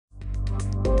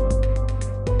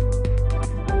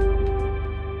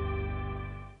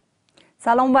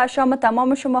سلام و شام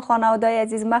تمام شما خانواده‌های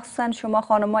عزیز، مخصوصا شما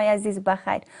خانم‌های عزیز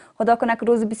بخیر. خدا کنه که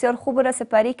روز بسیار خوب را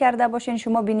سپری کرده باشین.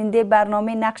 شما بیننده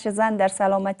برنامه نقش زن در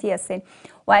سلامتی هستین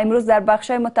و امروز در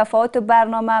بخش‌های متفاوت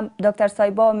برنامه دکتر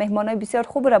صایبا و مهمانای بسیار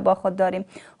خوب را با خود داریم.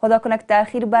 خدا کنه که تا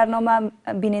آخر برنامه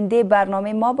بیننده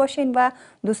برنامه ما باشین و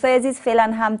دوستای عزیز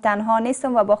فعلا هم تنها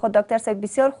نیستم و با خود دکتر صایب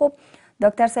بسیار خوب،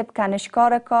 دکتر صاحب کنشکا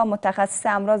رکا، متخصص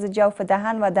امراض جوف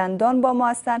دهن و دندان با ما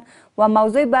هستند و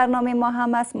موضوع برنامه ما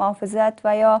هم است محافظت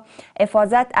و یا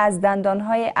حفاظت از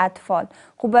دندانهای اطفال.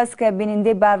 خوب است که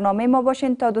بیننده برنامه ما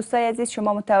باشین تا دوستای عزیز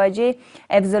شما متوجه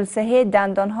حفظ الصحه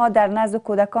دندانها در نزد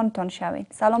کودکانتان شوین.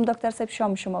 سلام دکتر صاحب،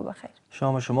 شام شما بخیر.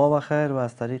 شام شما بخیر و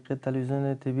از طریق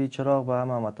تلویزیون تیوی چراغ و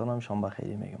هموطنانم شام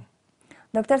بخیری میگم.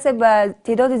 دکتر صاحب،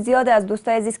 تعداد زیاد از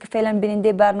دوستای عزیز که فعلا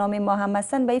بیننده برنامه ما هم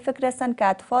هستند به این فکر هستند که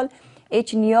اطفال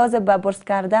هیچ نیاز به برس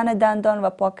کردن دندان و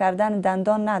پاک کردن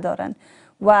دندان ندارن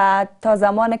و تا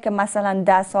زمانی که مثلا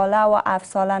 10 ساله و 7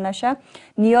 ساله نشه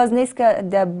نیاز نیست که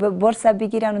برس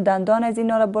بگیرن و دندان از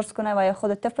اینا را برس کنه و یا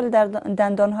خود طفل در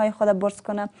دندانهای خود برس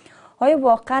کنه. آیا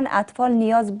واقعا اطفال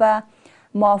نیاز به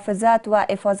محافظت و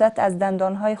حفاظت از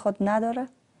دندانهای خود نداره؟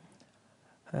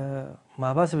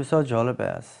 مبحث بسیار جالب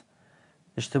است.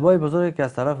 اشتباه بزرگی که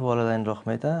از طرف والدین رخ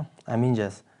میده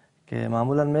همینجاست که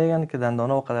معمولا میگن که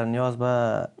دندانها وقدر نیاز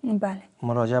به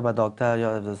مراجعه به دکتر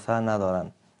یا حفظ الصحه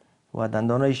ندارن و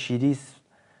دندانهای شیری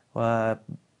و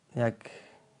یک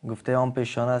گفته عام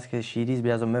پیشانه است که شیریز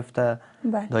بیاز و مفته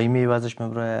دائمی وزش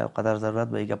میبره وقدر ضرورت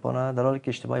به گپا نه، در حالی که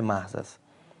اشتباه محض است.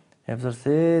 حفظ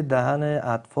الصحه دهن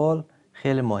اطفال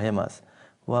خیلی مهم است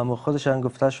و خودشان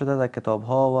گفته شده در کتاب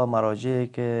ها و مراجعی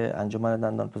که انجمن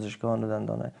دندان پزشکان و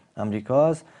دندان امریکا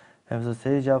است. حفظ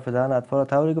الصحه جوف دهن اطفال را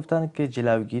طوری گفتند که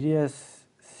جلوگیری از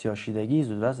سیاه‌شیدگی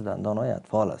زودرس دندانهای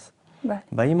اطفال است.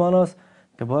 به این معنی است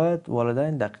که باید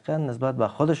والدین دقیقا نسبت به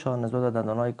خودشان، نسبت به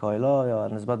دندانهای کایلا یا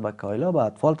نسبت به کایلا به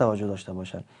اطفال توجه داشته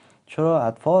باشند، چرا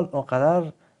اطفال اونقدر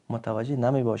متوجه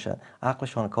نمی باشند،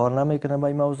 عقلشان کار نمیکنه به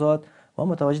این موضوعات و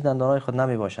متوجه دندانهای خود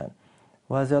نمی باشند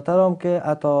و زیادتر هم که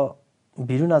حتی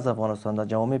بیرون از افغانستان در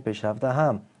جوامع پیشرفته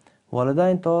هم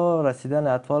والدین تا رسیدن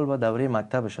اطفال به دوره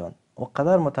مکتبشان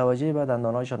اونقدر متوجه به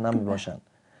دندانهایشان نمی باشند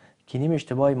که این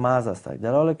اشتباه محض است،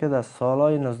 در حالی که در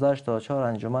سالهای 1984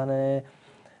 انجمن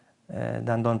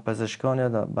دندان پزشکان یا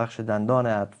بخش دندان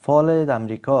اطفال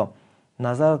امریکا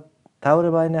نظر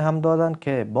طور بین هم دادند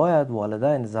که باید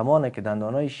والدین زمانی که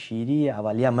دندانهای شیری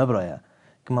اولیه مبرایه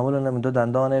که معمولا دو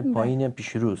دندان پایین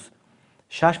پیشروست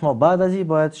 6 ماه بعد از این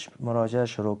باید مراجعه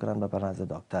شروع کنند به نزد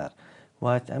دکتر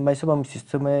و به حساب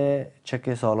سیستم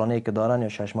چک سالانه که دارن یا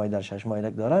 6 ماهی در 6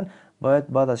 ماهی دارن باید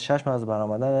بعد از 6 ماه از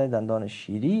برآمدن دندان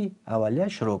شیری اولیه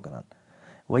شروع کنند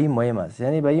و این مهم است.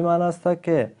 یعنی به این معنی است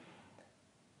که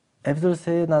حفظ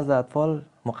الصحه نزد اطفال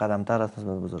مقدم‌تر است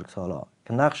نسبت به بزرگسال‌ها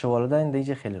که نقش والدین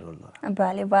دیگه خیلی رول داره.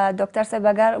 بله و دکتر صاحب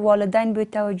اگر والدین به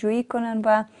توجهی کنن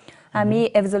و همین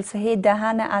حفظ الصحه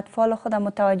دهن اطفال خود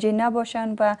متوجه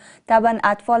نباشن و طبعا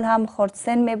اطفال هم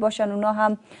خردسن می باشن اونا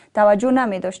هم توجه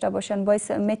نمی داشته باشن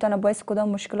میتونه باعث کدام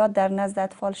مشکلات در نزد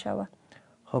اطفال شود.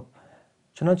 خب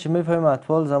چنانچه میفهمیم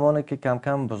اطفال زمانی که کم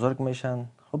کم بزرگ میشن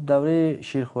خب دوره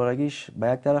شیرخورگیش به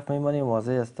یک طرف میمانیم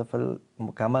واضح است طفل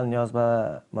مکمل نیاز به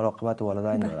مراقبت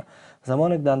والدین داره.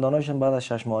 زمانی که دنداناشون بعد از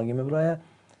 6 ماهگی میبره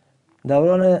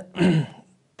دوران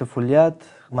طفولیت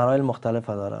مراحل مختلف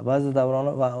داره. بعضی دوران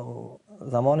و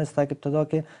زمان است که ابتدا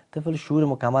که طفل شعور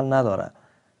مکمل نداره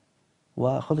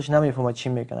و خودش نمیفهمه چی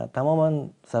میکنه، تماما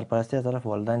سرپرستی از طرف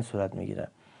والدین صورت میگیره.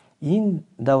 این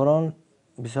دوران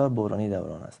بسیار بحرانی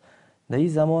دوران است. در این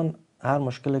زمان هر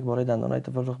مشکلی که برای دندانهای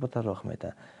طفل رخ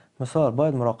میده مثال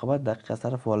باید مراقبت دقیق از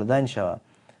طرف والدین شود،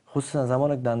 خصوصا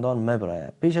زمانی که دندان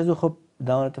میبره. پیش از او خب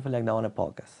دهان طفل یک دهان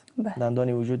پاک است،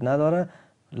 دندانی وجود نداره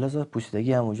لذا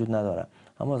پوسیدگی هم وجود نداره،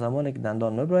 اما زمانی که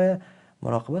دندان میبره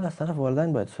مراقبت از طرف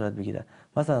والدین باید صورت بگیره.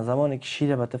 مثلا زمانی که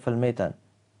شیر به طفل میتن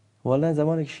والدین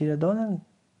زمانی که شیر دادن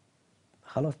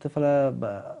خلاص طفل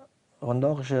به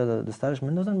قنداقش دسترش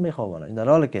میندازن میخوابونن، در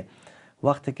حالی که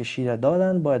وقتی که شیر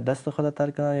دادن باید دست خود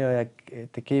تر کنن یا یک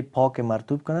تکه پاک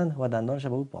مرطوب کنن و دندانش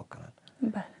به او پاک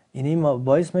کنن. اینی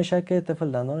باعث میشه که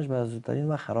طفل دندانش به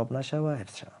زودترین و خراب نشه و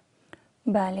حفظ شه.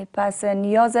 بله، پس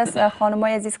نیاز است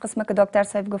خانمای عزیز قسمت که دکتر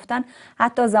صاحب گفتن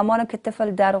حتی زمانی که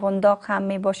طفل در قنداق هم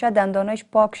می باشه دندانش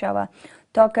پاک شود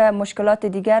تا که مشکلات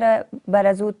دیگر بر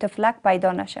از او طفلک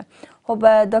پیدا نشه.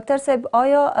 خب دکتر صاحب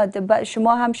آیا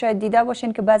شما هم شاید دیده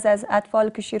باشین که بعضی از اطفال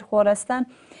که شیرخوار هستن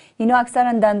اینا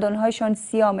اکثرا دندانهایشان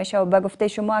سیاه میشه و به گفته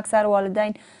شما اکثر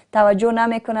والدین توجه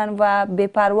نمیکنن و بے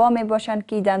پروا می باشن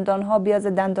که دندانها بیاز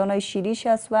دندانهای شیریش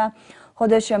است و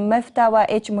خودش مفته و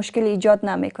هیچ مشکل ایجاد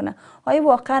نمیکنه. آیا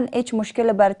واقعا هیچ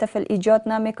مشکل بر طفل ایجاد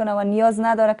نمیکنه و نیاز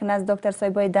نداره که نزد دکتر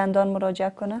صاحبای دندان مراجعه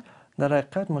کنه؟ در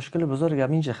حقیقت مشکل بزرگ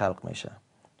اینجا خلق میشه.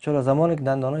 چرا زمانی که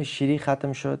دندانای شیری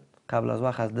ختم شد، قبل از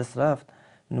وقت از دست رفت،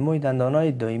 نموی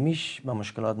دندانای دائمیش با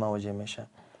مشکلات مواجه میشه.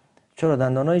 چرا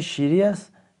دندانای شیری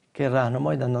است که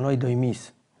راهنمای دندانای دائمی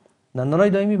است. دندانای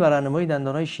دائمی بر راهنمای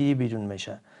دندانای شیری بیرون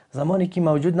میشه. زمانی که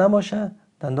موجود نباشه،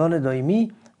 دندان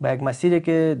دائمی با یک مسیری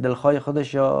که دلخواه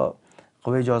خودش یا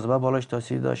قوه جاذبه بالاش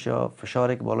تاثیر داشت یا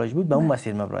فشاری که بالاش بود به اون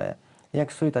مسیر مبرایه،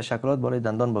 یک سوی تشکلات بالای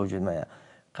دندان به وجود میاد،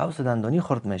 قوس دندانی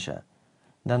خرد میشه،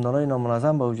 دندانای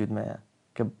نامنظم به وجود میاد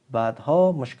که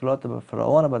بعدها مشکلات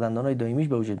فراوان به دندانای دائمیش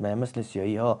به وجود میاد، مثل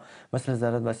سیاهی ها، مثل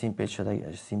ضرر و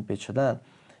سیم شدن،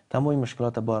 تمام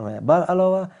مشکلات بار میاد. بر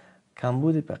علاوه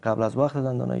کمبود قبل از وقت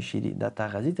دندانای شیری در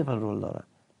تغذیه طفل رول داره.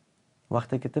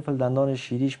 وقتی که طفل دندان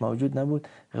شیریش موجود نبود،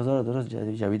 غذا را درست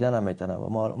جویده نمیتونه و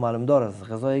معلوم داره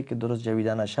غذایی که درست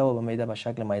جویده نشه و به معده به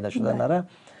شکل معده شده نره،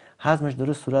 هضمش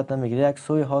درست صورت نمیگیره، یک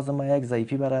سوی هاضمه، یک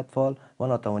ضعیفی برای اطفال و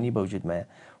ناتوانی به وجود میاد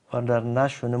و در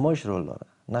نشو و نمایش رول داره.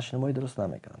 نشو و نمای درست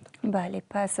نمیکنند. بله،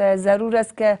 پس ضرور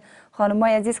است که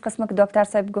خانمای عزیز قسم که دکتر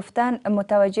صاحب گفتن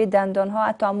متوجه دندان ها،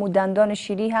 حتی امو دندان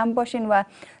شیری هم باشین و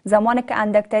زمانی که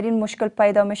اندکترین مشکل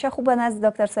پیدا میشه خوب نزد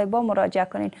دکتر صاحب مراجعه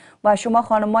کنین. و شما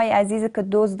خانمای عزیز که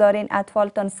دوست دارین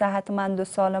اطفالتان صحتمند و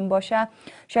سالم باشه،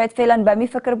 شاید فعلا به می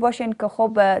فکر باشین که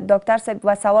خب دکتر صاحب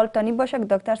و سوال تانی باشه که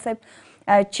دکتر صاحب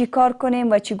چی کار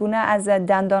کنیم و چگونه از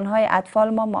دندان های اطفال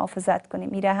ما محافظت کنیم.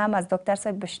 میره هم از دکتر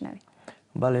صاحب بشنویم.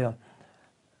 بله،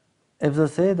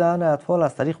 حفظ دهان اطفال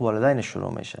از طریق والدین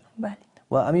شروع میشه. بله.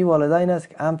 و امی والدین است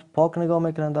که هم پاک نگاه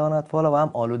میکنن دهان اطفال و هم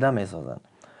آلوده میسازن.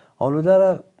 آلوده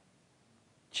را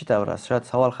چی طور است؟ شاید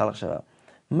سوال خلق شود.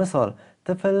 مثال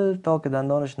طفل تا که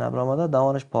دندانش نبرآمده،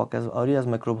 دهانش پاک از آری از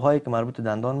میکروب هایی که مربوط به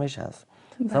دندان میشه است.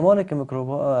 زمانی که میکروب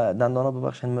دندان ها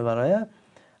ببخشید میبرایه،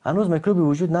 هنوز میکروبی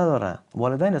وجود نداره.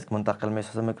 والدین است که منتقل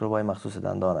میسازه میکروب های مخصوص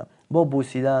دندانه، با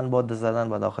بوسیدن، با دست زدن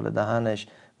به داخل دهنش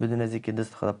بدون از اینکه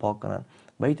دست خود پاک کنن،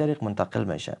 به این طریق منتقل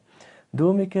میشه.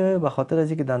 دومی که به خاطر از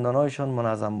اینکه دندانهایشان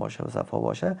منظم باشه و صفا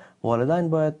باشه، والدین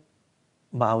باید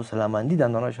با حوصله‌مندی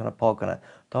دندانهایشان را پاک کنند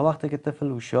تا وقتی که طفل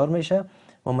هوشیار میشه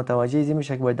و متوجه این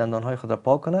میشه که باید دندانهای خود را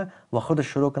پاک کنه و خودش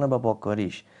شروع کنه به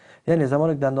پاککاریش. یعنی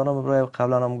زمانی که دندانها برای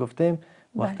قبلا هم گفتیم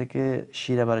وقتی که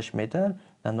شیر برش میتن،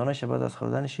 دندانش بعد از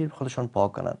خوردن شیر خودشون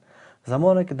پاک کنن.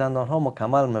 زمانی که دندانها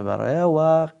مکمل میبره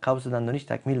و قوس دندانیش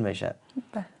تکمیل میشه،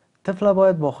 طفل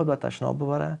باید با خود به تشناب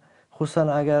ببره،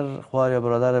 خصوصا اگر خواهر یا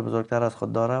برادر بزرگتر از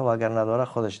خود داره و اگر نداره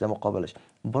خودش در مقابلش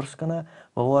برس کنه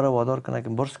و وادار کنه که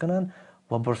برس کنن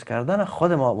و برس کردن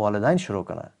خود ما والدین شروع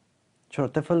کنه. چون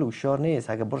طفل هوشیار نیست،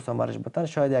 اگر برس هم برش بتن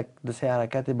شاید یک دو سه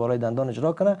حرکتی بالای دندان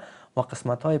اجرا کنه و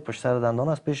قسمت های پشت سر دندان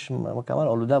از پیش مکمل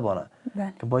آلوده بانه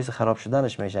که باعث خراب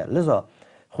شدنش میشه. لذا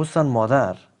خصوصا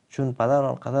مادر، چون پدر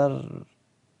آنقدر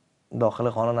داخل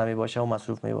خانه نمی باشه و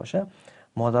مصروف می باشه،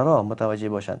 مادرها متوجه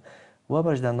باشند و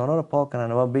برش دندانا رو پاک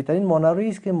کنن. و بهترین مانوری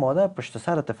است که مادر پشت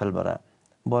سر طفل بره،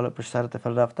 بالا پشت سر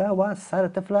طفل رفته و سر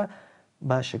طفل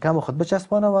به شکم خود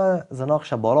بچسبانه و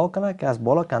زناخش بالا کنه که از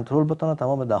بالا کنترل بتونه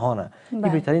تمام دهانه. این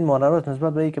بهترین مانور است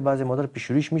نسبت به اینکه بعضی مادر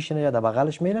پیشوریش میشینه یا در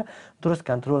بغلش میره درست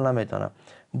کنترل نمیتونه.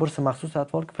 برس مخصوص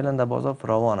اطفال که فعلا در بازار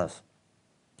فراوان است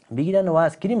بگیرن و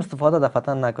از کریم استفاده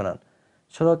دفعتا نکنن،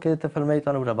 چرا که طفل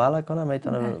میتونه او را بالا کنه،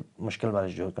 میتونه مشکل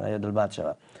برش جور کنه یا دلبد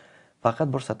شود. فقط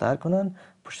برس تر کنن،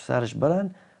 پشت سرش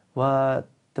برن و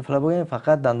طفل بگیم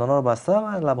فقط دندانا رو بسته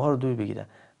و لبها رو دور بگیره،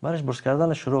 برش برس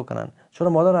کردن شروع کنن. چرا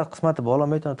مادر از قسمت بالا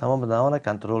میتونه تمام دهان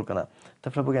کنترل کنه.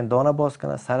 طفل بگیم دانه باز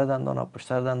کنه، سر دندانا، پشت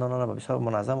سر دندانا رو بسیار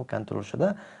منظم و کنترل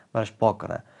شده برش پاک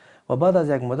کنه و بعد از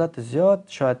یک مدت زیاد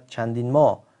شاید چندین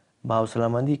ماه با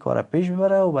حوصله‌مندی کار پیش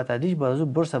ببره و به تدریج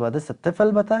باز برس به دست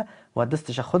طفل بده و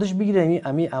دستش خودش بگیره،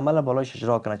 امی عمل بالایش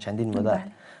اجرا کنه چندین مدت.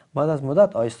 بعد از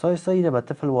مدت آیسته آیسته اینو به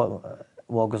طفل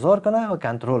واگذار کنه و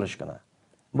کنترلش کنه.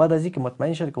 بعد از اینکه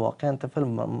مطمئن شد که واقعا طفل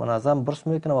منظم برس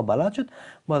میکنه و بلد شد،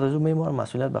 بعد از اون میمونه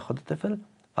مسئولیت به خود طفل،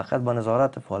 فقط با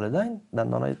نظارت والدین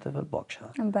دندانای طفل پاک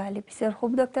شود. بله، بسیار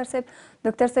خوب دکتر صاحب.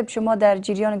 دکتر صاحب شما در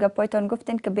جریان گپایتان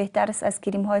گفتین که بهتر است از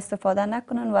کریم ها استفاده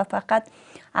نکنن و فقط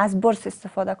از برس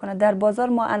استفاده کنن. در بازار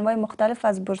ما انواع مختلف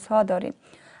از برس ها داریم.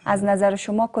 از نظر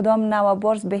شما کدام نوع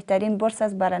برس بهترین برس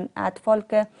است برای اطفال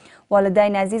که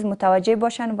والدین عزیز متوجه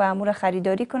باشن و امور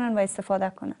خریداری کنن و استفاده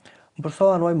کنن؟ برس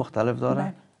ها انواع مختلف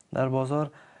داره. در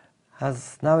بازار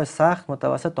از نوع سخت،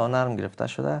 متوسط تا نرم گرفته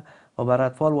شده و برای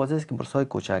اطفال واضح است که برس های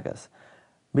کوچک است.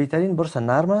 بهترین برس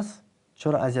نرم است،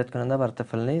 چرا اذیت کننده بر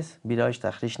طفل نیست، بیرایش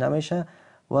تخریش نمیشه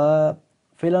و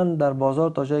فعلا در بازار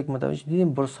تا جایی که متوجه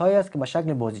دیدیم برس هایی است که به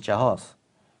شکل بازیچه هاست.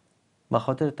 به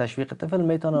خاطر تشویق طفل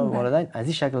میتونه والدین از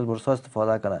این شکل برس ها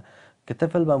استفاده کنه. که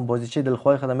طفل به بازیچه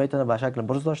دلخواه خود میتونه به شکل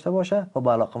برس داشته باشه و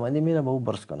با علاقمندی میره به او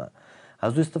برس کنه.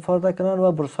 از او استفاده کنن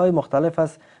و برس های مختلف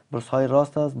است. برس های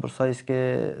راست است، برس هایی است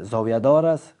که زاویه دار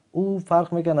است. او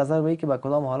فرق میکنه نظر به اینکه به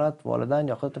کدام حالت والدین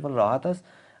یا خود طفل راحت است،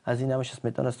 از این همش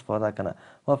میتونه استفاده کنه.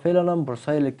 و فعلا هم برس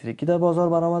های الکتریکی در بازار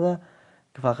برآمده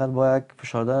که فقط با یک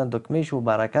فشار دادن دکمهش و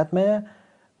برکت میه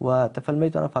و طفل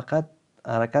میتونه فقط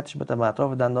حرکتش بده به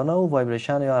اطراف دندانه و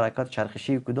وایبریشن یا حرکت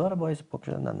چرخشی که داره باعث پاک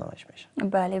شدن دندانش میشه.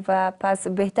 بله و پس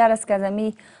بهتر است که از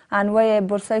امی انواع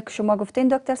برسایی که شما گفتین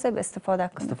دکتر صاحب استفاده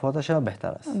کنیم. استفاده شه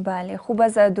بهتر است. بله خوب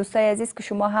از دوستای عزیز که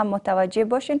شما هم متوجه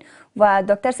باشین. و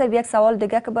دکتر صاحب یک سوال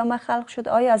دیگه که به من خلق شد،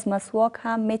 آیا از مسواک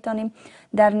هم میتونیم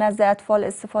در نزد اطفال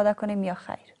استفاده کنیم یا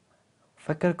خیر؟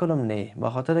 فکر کنم نه، به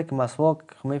خاطر که مسواک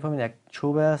میفهمین یک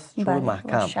چوب است، چوب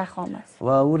محکم و شخام است و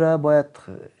او را باید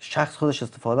شخص خودش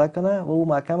استفاده کنه و او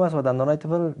محکم است و دندانای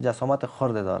طفل جسامت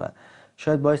خرد داره،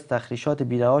 شاید باعث تخریشات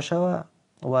بی‌رها شود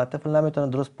و طفل نمیتونه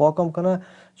درست پاکم کنه،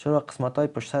 چرا قسمت های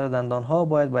پشت سر دندان ها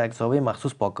باید با یک زاویه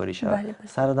مخصوص پاک کاری شود.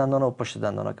 سر دندان و پشت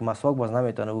دندان ها که مسواک باز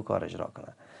نمیتونه او کار اجرا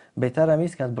کنه. بهتر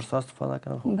است که از برس استفاده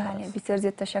کنه. بله بسیار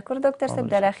زیاد تشکر دکتر صاحب.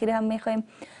 در اخیر هم میخوایم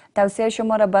توصیه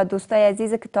شما را به دوستای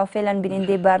عزیز که تا فعلا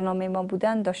بیننده برنامه ما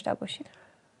بودن داشته باشید.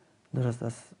 درست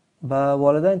است. به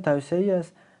والدین توصیه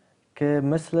است که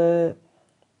مثل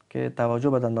که توجه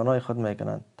به دندانهای خود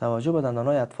میکنند، توجه به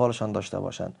دندانهای اطفالشان داشته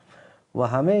باشند و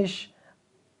همیشه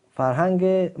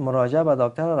فرهنگ مراجعه به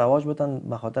دکتر رواج بدن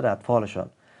به خاطر اطفالشان،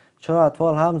 چرا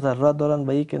اطفال هم ضرورت دارند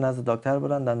به اینکه نزد دکتر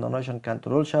برن دندانهایشان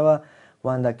کنترل شود و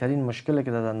اندکترین مشکلی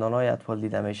که در دندانهای اطفال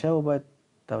دیده میشه و باید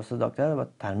توسط دکتر و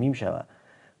ترمیم شود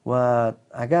و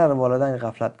اگر والدین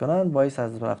غفلت کنند باعث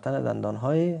از رفتن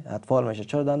دندانهای اطفال میشه،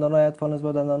 چرا دندانهای اطفال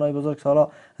نسبت به دندانهای بزرگ سالا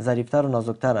ظریفتر و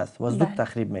نازکتر است و زود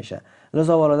تخریب میشه.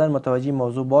 لذا والدین متوجه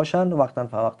موضوع باشند، وقتا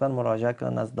فوقتا مراجعه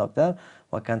کنند از دکتر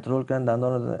و کنترل کنند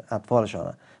دندان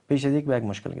اطفالشان پیش از اینکه به یک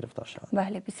مشکل گرفتار شوند.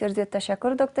 بله بسیار زیاد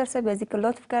تشکر دکتر صاحب از اینکه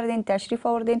لطف کردین تشریف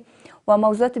آوردین و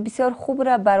موضوعات بسیار خوب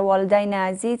را بر والدین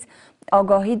عزیز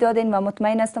آگاهی دادین و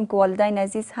مطمئن هستم که والدین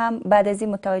عزیز هم بعد از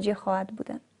این متوجه خواهد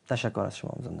بودن. تشکر از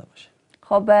شما، زنده باشید.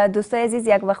 خب دوستای عزیز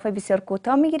یک وقفه بسیار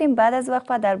کوتاه میگیریم، بعد از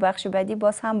وقفه در بخش بعدی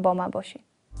باز هم با ما باشید.